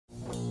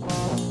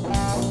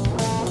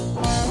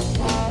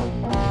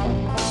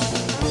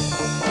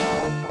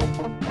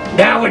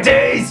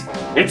Nowadays,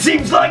 it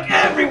seems like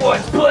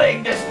everyone's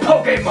playing this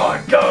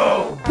Pokemon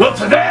Go. Well,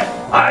 to that,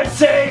 I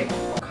say...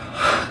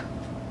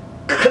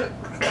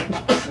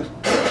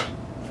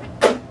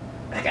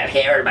 I got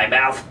hair in my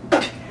mouth.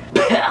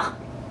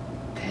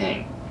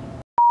 Dang.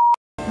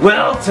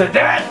 Well, to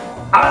that,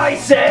 I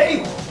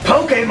say,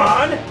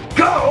 Pokemon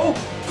Go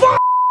f***.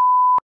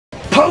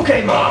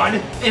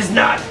 Pokemon is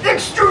not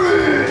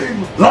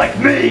extreme like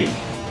me.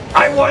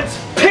 I once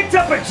picked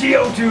up a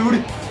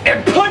Geodude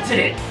and punted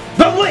it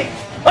the length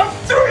of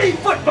 3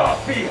 football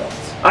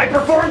fields. I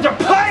performed a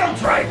pile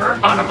driver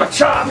on a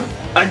Machop,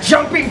 a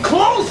jumping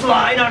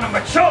clothesline on a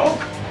Machoke,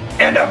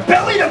 and a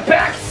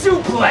belly-to-back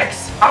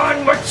suplex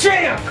on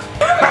Machamp.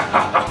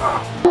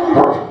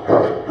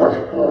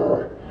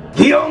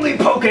 The only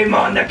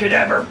Pokemon that could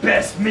ever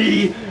best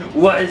me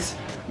was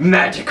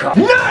Magikarp.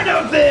 None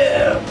of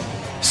them!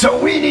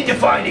 So we need to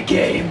find a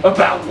game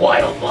about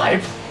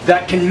wildlife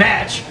that can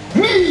match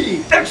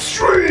me,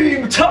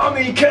 Extreme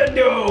Tommy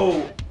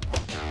Kendo!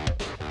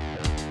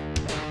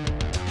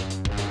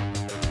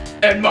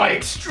 And my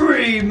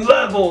extreme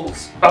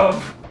levels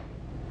of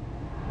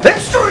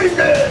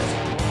extremeness!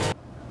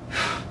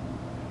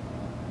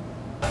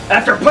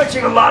 After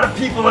punching a lot of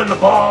people in the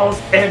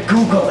balls and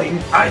Googling,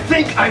 I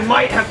think I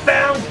might have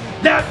found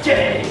that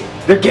game!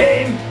 The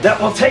game that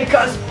will take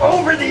us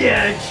over the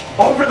edge,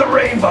 over the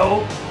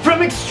rainbow,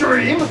 from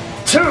extreme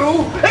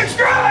to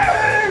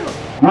extreme!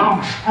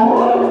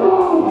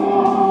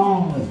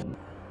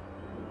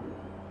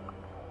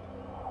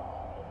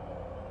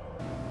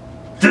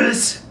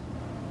 This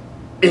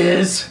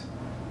is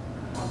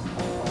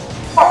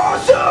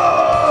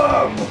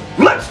awesome!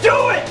 Let's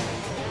do it!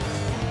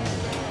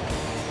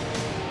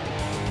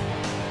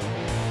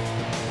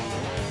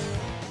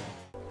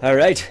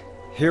 Alright,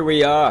 here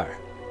we are,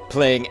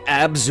 playing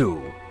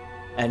Abzu.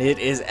 And it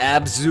is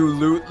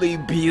absolutely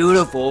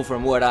beautiful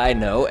from what I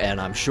know,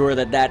 and I'm sure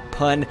that that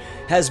pun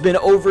has been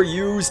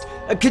overused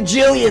a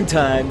cajillion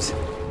times.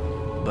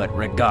 But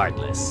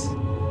regardless,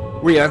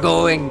 we are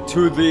going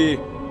to the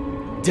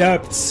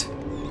depths.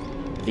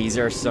 These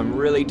are some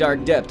really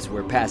dark depths.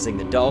 We're passing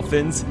the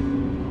dolphins,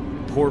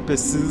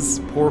 porpoises,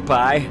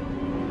 porpi.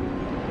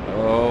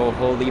 Oh,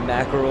 holy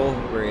mackerel.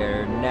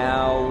 We're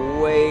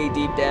now way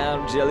deep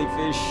down,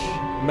 jellyfish,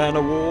 man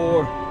of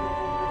war.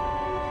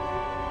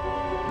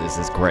 This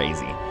is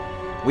crazy.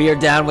 We are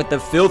down with the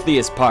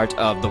filthiest part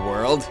of the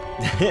world.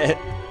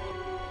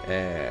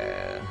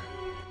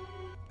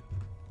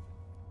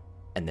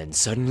 And then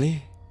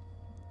suddenly...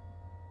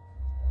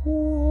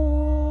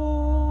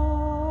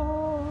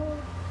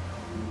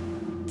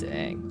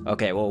 Dang.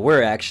 Okay, well,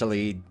 we're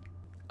actually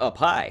up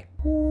high.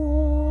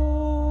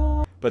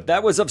 But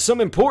that was of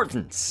some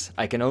importance,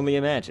 I can only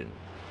imagine.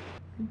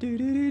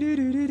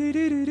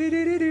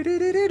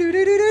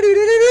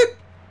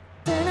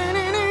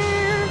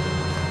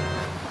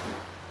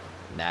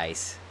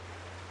 Nice.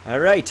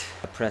 Alright.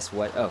 Press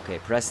what? Okay,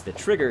 press the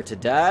trigger to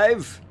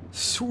dive.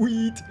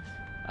 Sweet.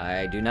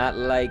 I do not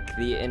like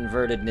the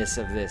invertedness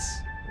of this.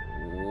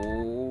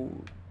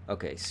 Ooh.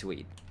 Okay,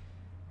 sweet.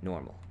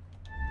 Normal.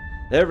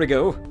 There we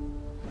go.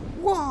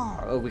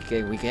 Wow. Oh, we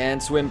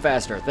can swim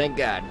faster, thank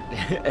God.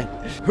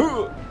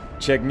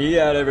 Check me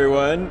out,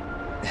 everyone.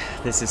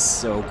 This is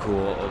so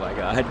cool, oh my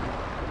God.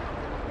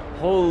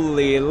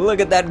 Holy, look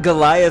at that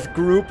Goliath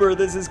grouper,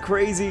 this is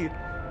crazy.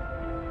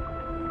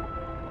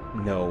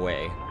 No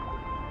way.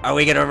 Are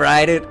we gonna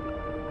ride it?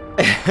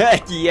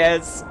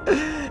 Yes!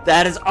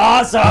 That is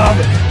awesome!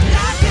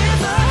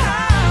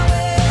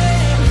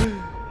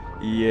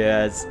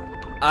 Yes.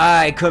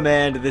 I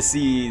command the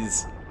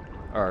seas.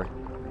 Or,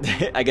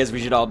 I guess we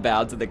should all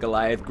bow to the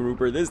Goliath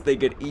grouper. This thing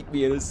could eat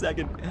me in a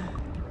second.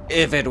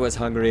 If it was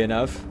hungry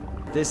enough.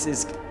 This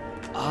is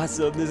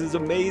awesome. This is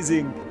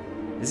amazing.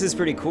 This is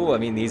pretty cool. I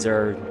mean, these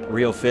are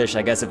real fish.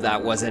 I guess if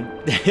that wasn't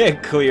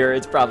clear,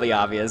 it's probably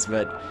obvious,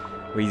 but...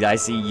 I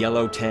see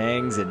yellow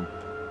tangs and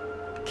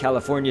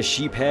California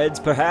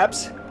sheepheads,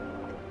 perhaps.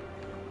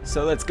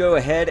 So let's go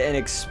ahead and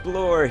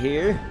explore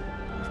here.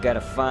 We've got to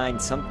find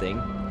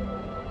something.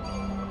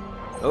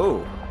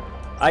 Oh,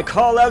 I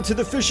call out to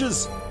the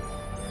fishes.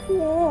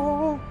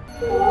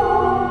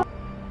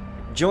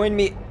 Join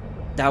me.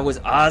 That was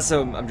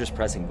awesome. I'm just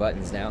pressing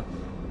buttons now.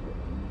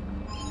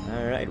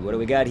 All right, what do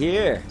we got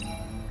here?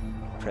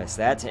 Press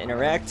that to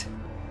interact.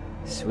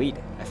 Sweet,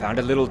 I found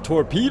a little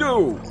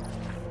torpedo.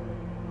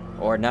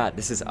 Or not,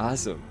 this is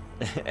awesome.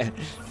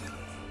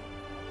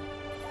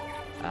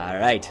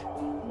 Alright.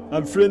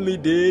 I'm friendly,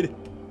 dude.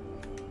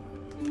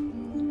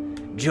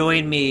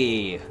 Join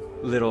me,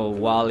 little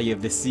Wally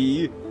of the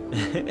sea.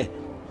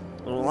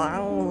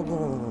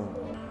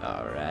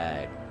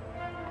 Alright.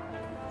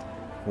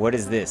 What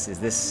is this? Is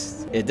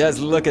this... It does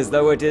look as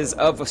though it is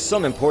of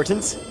some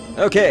importance.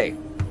 Okay.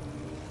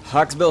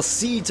 Hawksbill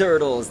sea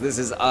turtles. This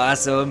is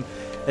awesome.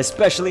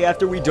 Especially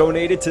after we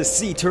donated to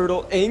Sea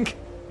Turtle Inc.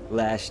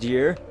 last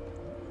year.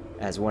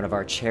 As one of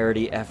our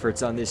charity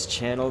efforts on this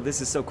channel. This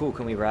is so cool.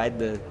 Can we ride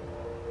the...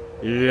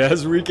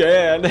 Yes, we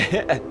can.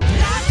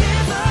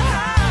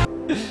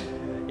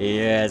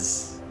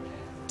 Yes.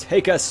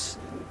 Take us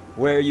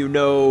where you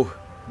know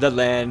the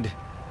land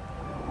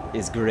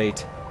is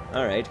great.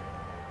 Alright,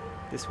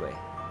 this way.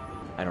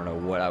 I don't know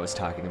what I was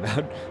talking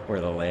about, where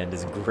the land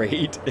is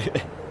great.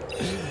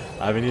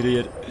 I'm an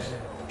idiot.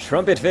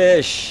 Trumpet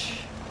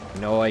fish!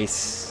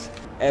 Nice.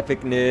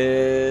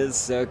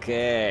 Epicness.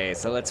 Okay,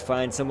 so let's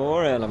find some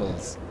more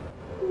animals.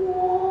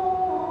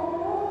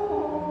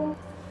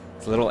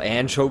 It's little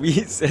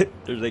anchovies.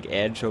 There's like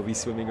anchovies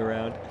swimming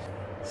around.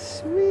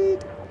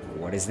 Sweet.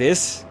 What is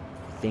this?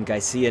 I think I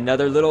see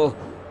another little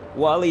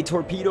Wally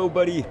torpedo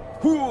buddy.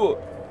 Hoo!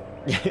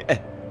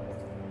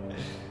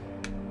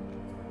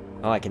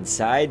 Oh, I can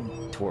side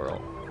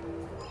twirl.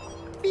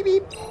 Beep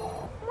beep.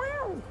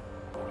 Wow.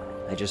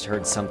 I just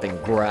heard something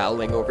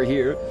growling over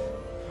here.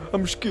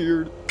 I'm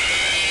scared.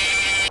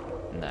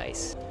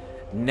 Nice.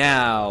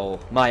 Now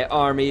my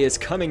army is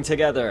coming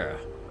together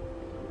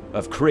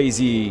of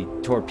crazy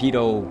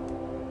torpedo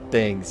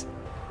things.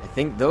 I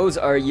think those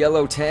are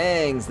yellow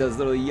tangs, those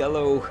little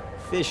yellow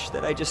fish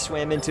that I just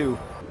swam into.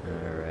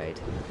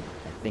 Alright,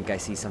 I think I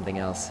see something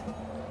else.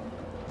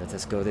 Let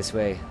us go this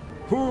way.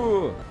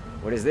 Whoo!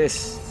 What is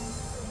this?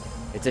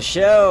 It's a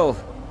shell!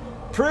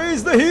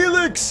 Praise the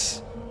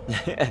helix!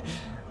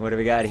 What do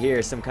we got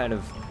here? Some kind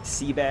of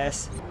sea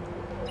bass?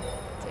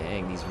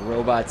 Dang, these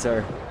robots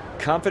are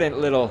confident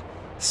little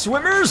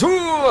swimmers!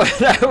 Whoo!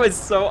 That was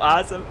so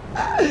awesome!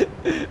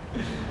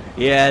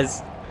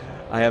 Yes,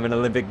 I am an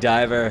Olympic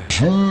diver.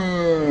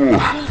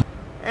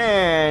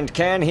 And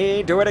can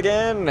he do it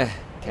again?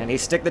 Can he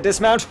stick the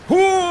dismount?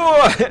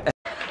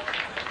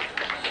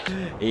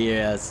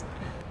 Yes,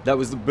 that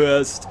was the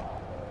best.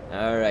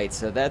 Alright,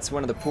 so that's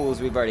one of the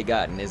pools we've already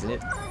gotten, isn't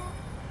it?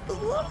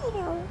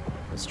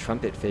 Those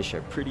trumpet fish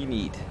are pretty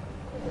neat.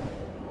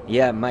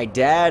 Yeah, my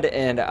dad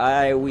and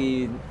I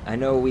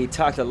know we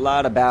talked a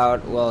lot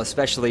about, well,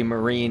 especially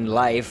marine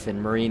life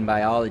and marine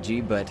biology,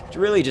 but it's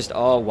really just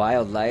all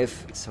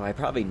wildlife, so I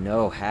probably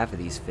know half of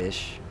these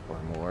fish, or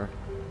more.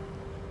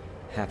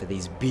 Half of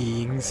these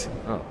beings.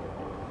 Oh,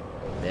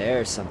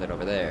 there's something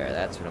over there.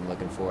 That's what I'm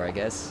looking for, I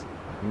guess.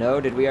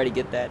 No, did we already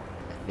get that?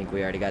 I think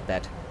we already got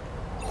that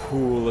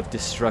pool of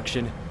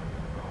destruction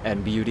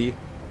and beauty.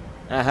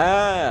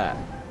 Aha!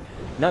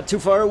 Not too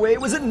far away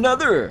was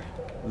another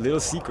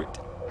little secret.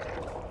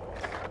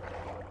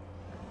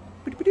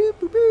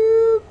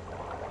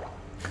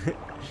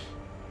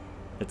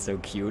 That's so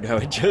cute how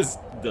it just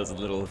does a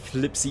little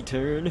flipsy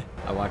turn.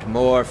 I want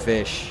more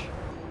fish.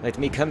 Let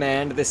me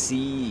command the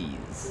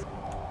seas.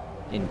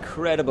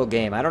 Incredible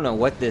game. I don't know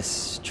what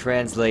this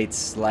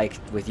translates like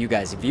with you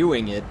guys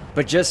viewing it,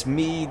 but just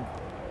me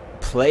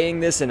playing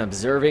this and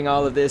observing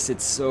all of this,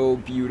 it's so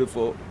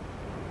beautiful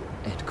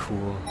and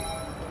cool.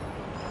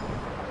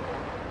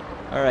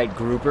 Alright,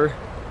 grouper.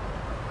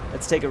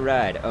 Let's take a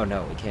ride. Oh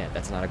no, we can't.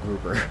 That's not a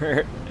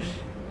grouper.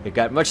 It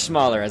got much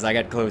smaller as I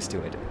got close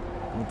to it.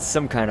 It's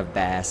some kind of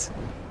bass.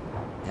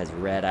 It has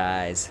red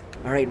eyes.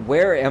 Alright,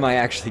 where am I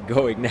actually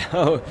going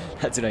now?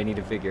 That's what I need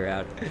to figure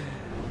out.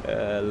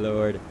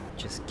 Lord.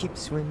 Just keep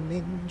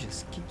swimming,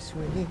 just keep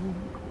swimming.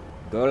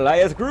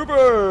 Goliath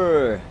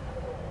grouper!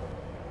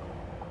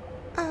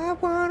 I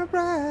wanna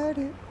ride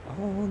it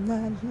all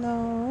night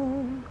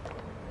long.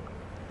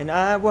 And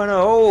I wanna,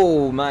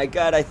 oh my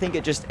god, I think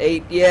it just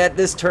ate. Yeah,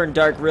 this turned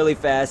dark really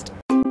fast.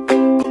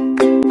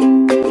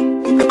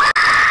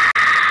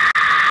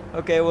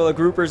 Okay, well, a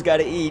grouper's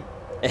gotta eat.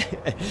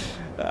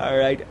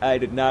 Alright, I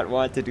did not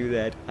want to do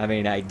that. I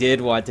mean, I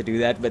did want to do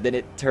that, but then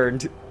it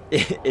turned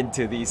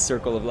into the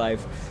circle of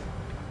life.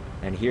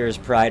 And here's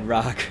Pride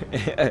Rock.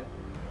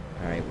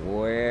 Alright,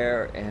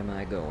 where am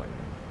I going?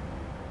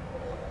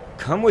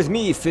 Come with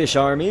me, fish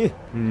army.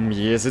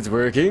 Yes, it's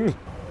working.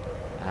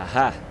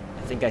 Aha,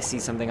 I think I see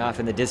something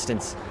off in the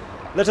distance.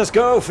 Let us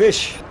go,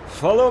 fish.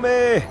 Follow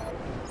me.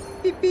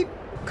 Beep, beep.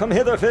 Come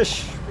hither,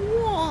 fish.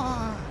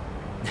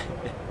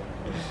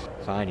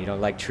 Fine, you don't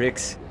like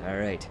tricks?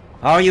 Alright.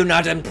 Are you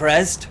not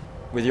impressed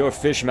with your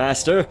fish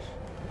master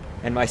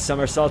and my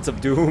somersaults of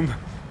doom?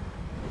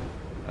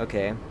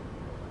 Okay.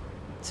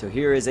 So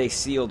here is a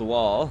sealed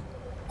wall.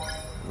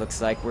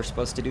 Looks like we're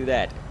supposed to do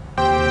that.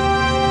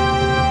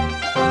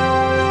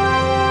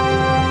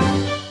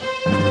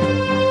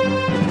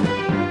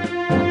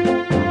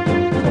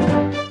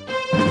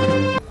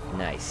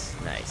 Nice,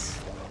 nice.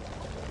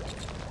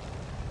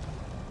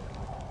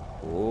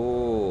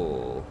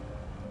 Oh,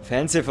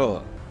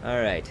 fanciful.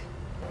 Alright.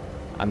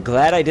 I'm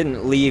glad I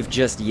didn't leave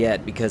just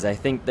yet because I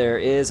think there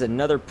is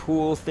another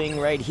pool thing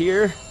right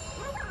here.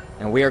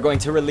 And we are going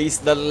to release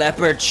the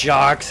leopard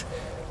sharks.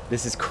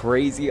 This is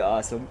crazy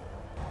awesome.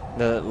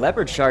 The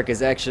leopard shark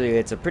is actually,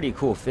 it's a pretty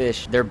cool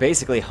fish. They're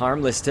basically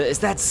harmless to, is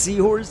that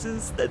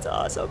seahorses? That's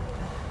awesome.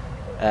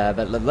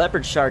 But the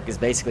leopard shark is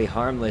basically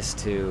harmless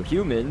to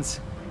humans.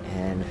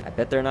 And I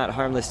bet they're not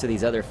harmless to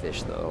these other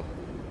fish though.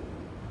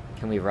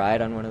 Can we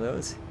ride on one of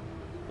those?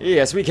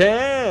 Yes, we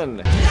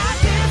can!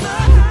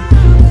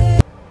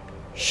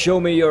 Show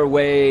me your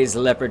ways,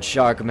 leopard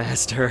shark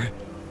master.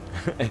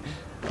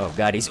 Oh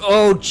god, he's,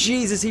 oh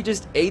Jesus, he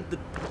just ate the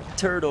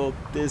turtle.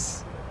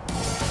 This.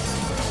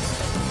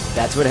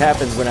 That's what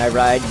happens when I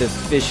ride the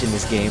fish in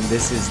this game.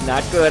 This is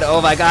not good.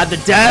 Oh my god, the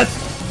death!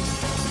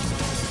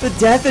 The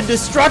death and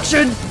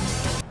destruction!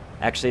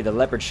 Actually, the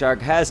leopard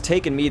shark has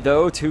taken me,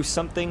 though, to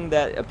something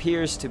that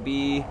appears to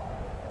be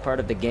part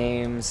of the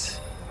game's...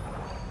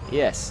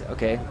 Yes,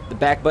 okay. The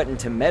back button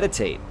to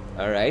meditate.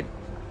 Alright.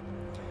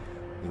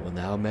 We will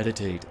now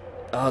meditate.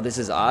 Oh, this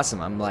is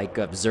awesome. I'm, like,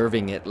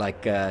 observing it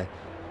like,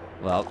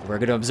 well, we're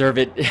gonna observe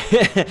it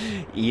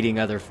eating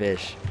other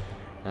fish.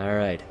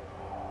 Alright.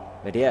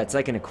 But yeah, it's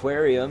like an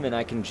aquarium, and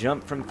I can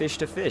jump from fish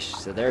to fish.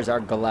 So there's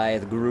our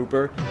Goliath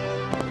grouper.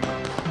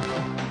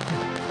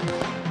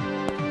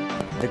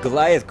 The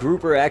Goliath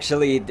grouper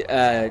actually,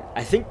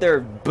 I think they're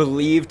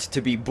believed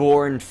to be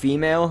born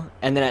female,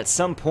 and then at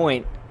some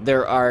point,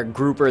 there are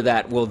grouper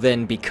that will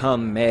then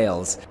become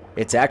males.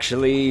 It's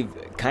actually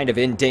kind of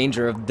in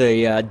danger of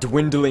the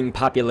dwindling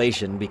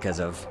population because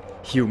of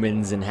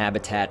humans and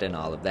habitat and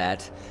all of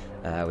that.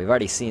 We've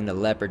already seen the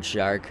leopard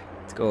shark.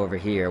 Let's go over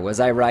here.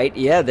 Was I right?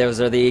 Yeah, those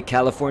are the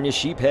California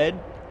sheephead.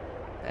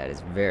 That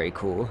is very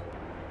cool.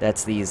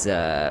 That's these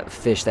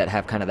fish that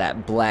have kind of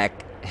that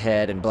black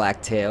head and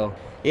black tail.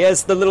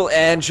 Yes, the little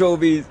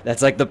anchovies.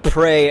 That's like the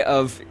prey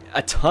of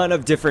a ton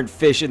of different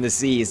fish in the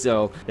sea,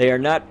 so they are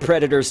not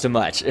predators to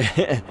much.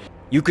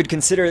 You could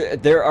consider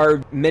there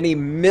are many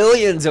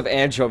millions of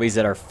anchovies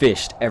that are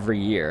fished every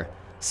year.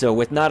 So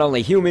with not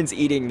only humans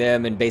eating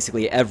them and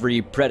basically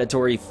every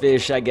predatory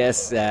fish, I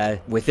guess,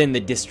 within the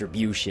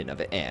distribution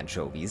of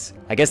anchovies.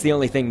 I guess the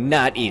only thing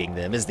not eating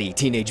them is the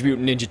Teenage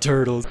Mutant Ninja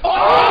Turtles.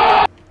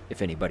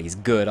 If anybody's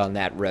good on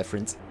that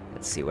reference.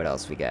 Let's see what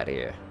else we got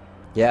here.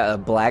 Yeah, a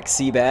black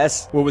sea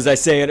bass. What was I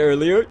saying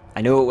earlier?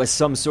 I knew it was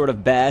some sort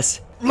of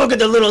bass. Look at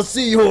the little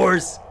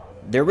seahorse!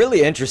 They're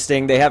really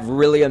interesting. They have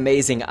really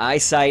amazing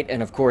eyesight,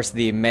 and of course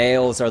the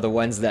males are the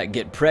ones that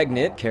get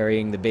pregnant,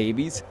 carrying the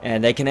babies.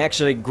 And they can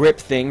actually grip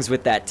things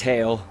with that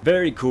tail.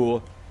 Very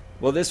cool.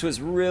 Well, this was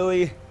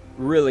really,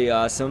 really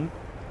awesome.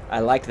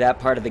 I like that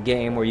part of the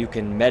game where you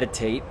can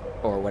meditate,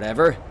 or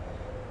whatever.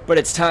 But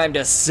it's time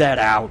to set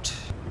out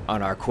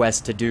on our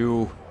quest to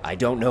do I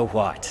don't know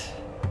what.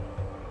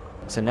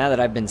 So now that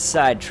I've been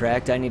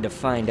sidetracked, I need to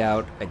find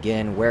out,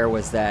 again, where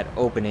was that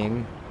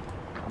opening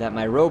that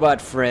my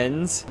robot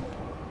friends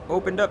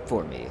opened up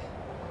for me.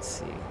 Let's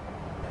see.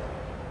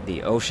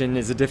 The ocean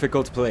is a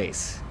difficult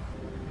place.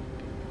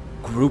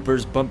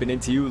 Groupers bumping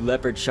into you,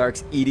 leopard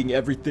sharks eating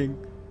everything.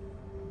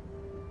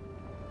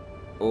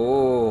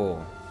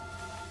 Oh.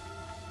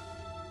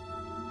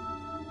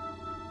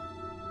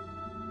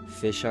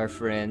 Fish are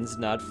friends,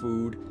 not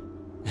food.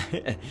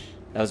 That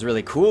was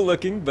really cool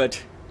looking,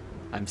 but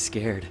I'm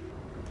scared.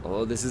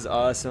 Oh, this is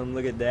awesome.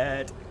 Look at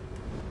that.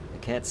 I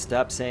can't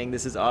stop saying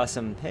this is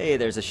awesome. Hey,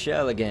 there's a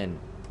shell again.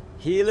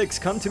 Helix,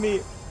 come to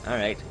me.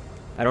 Alright.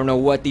 I don't know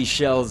what these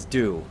shells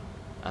do.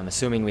 I'm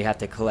assuming we have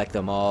to collect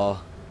them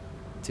all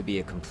to be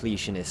a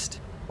completionist.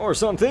 Or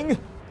something.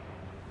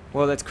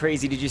 Well, that's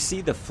crazy. Did you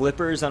see the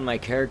flippers on my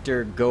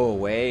character go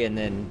away and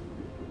then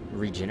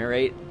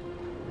regenerate?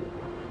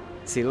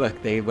 See,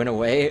 look, they went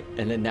away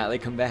and then now they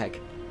come back.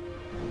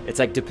 It's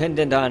like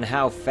dependent on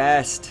how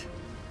fast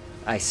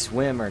I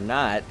swim or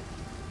not.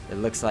 It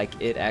looks like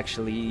it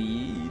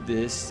actually...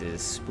 This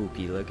is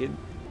spooky looking.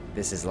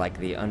 This is like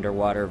the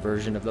underwater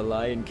version of the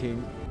Lion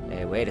King.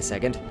 Hey, wait a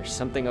second. There's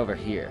something over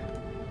here.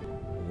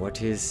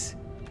 What is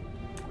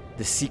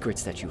the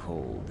secrets that you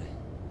hold?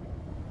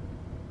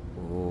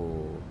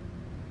 Oh.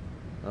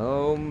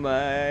 Oh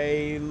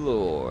my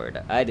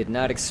lord. I did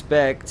not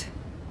expect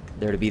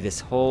there to be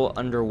this whole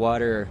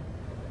underwater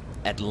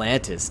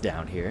Atlantis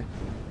down here.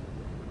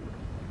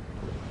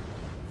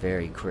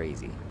 Very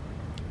crazy.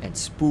 And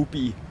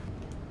spoopy.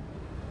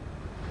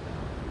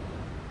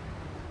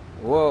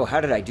 Whoa, how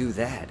did I do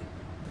that?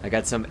 I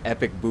got some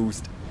epic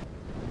boost.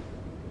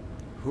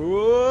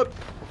 Whoop.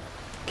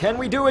 Can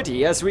we do it?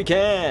 Yes, we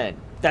can.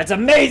 That's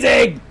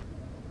amazing!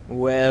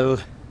 Well,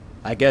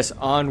 I guess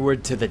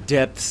onward to the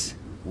depths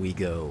we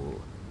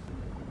go.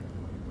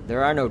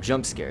 There are no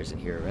jump scares in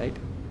here, right?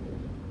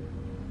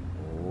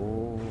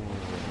 Oh.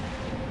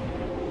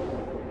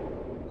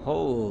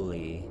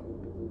 Holy.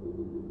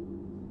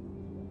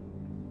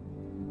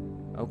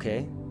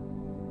 Okay.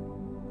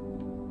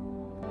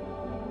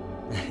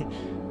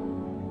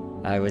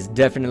 I was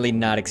definitely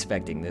not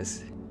expecting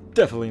this.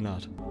 Definitely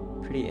not.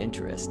 Pretty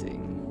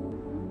interesting.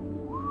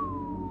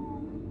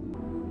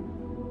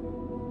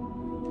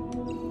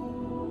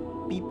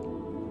 Beep.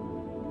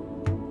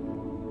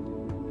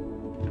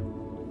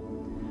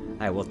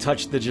 I will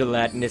touch the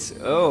gelatinous...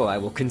 Oh, I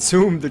will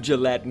consume the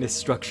gelatinous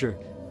structure.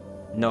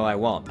 No, I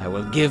won't. I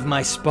will give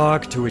my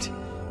spark to it.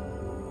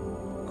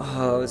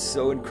 Oh, it's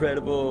so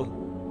incredible.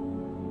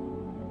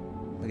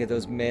 Look at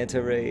those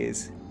manta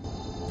rays.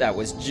 That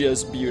was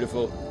just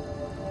beautiful.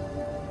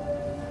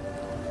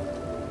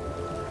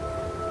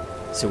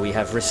 So we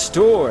have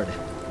restored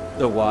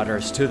the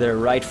waters to their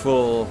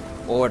rightful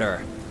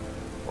order,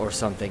 or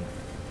something.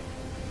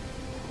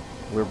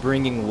 We're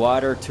bringing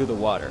water to the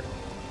water.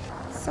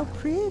 So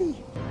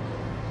pretty.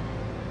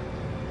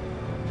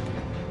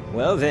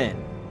 Well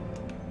then,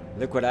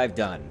 look what I've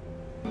done.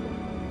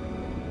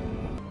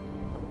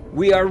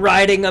 We are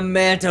riding a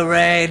manta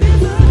ray.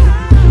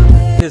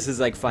 This is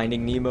like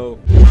Finding Nemo.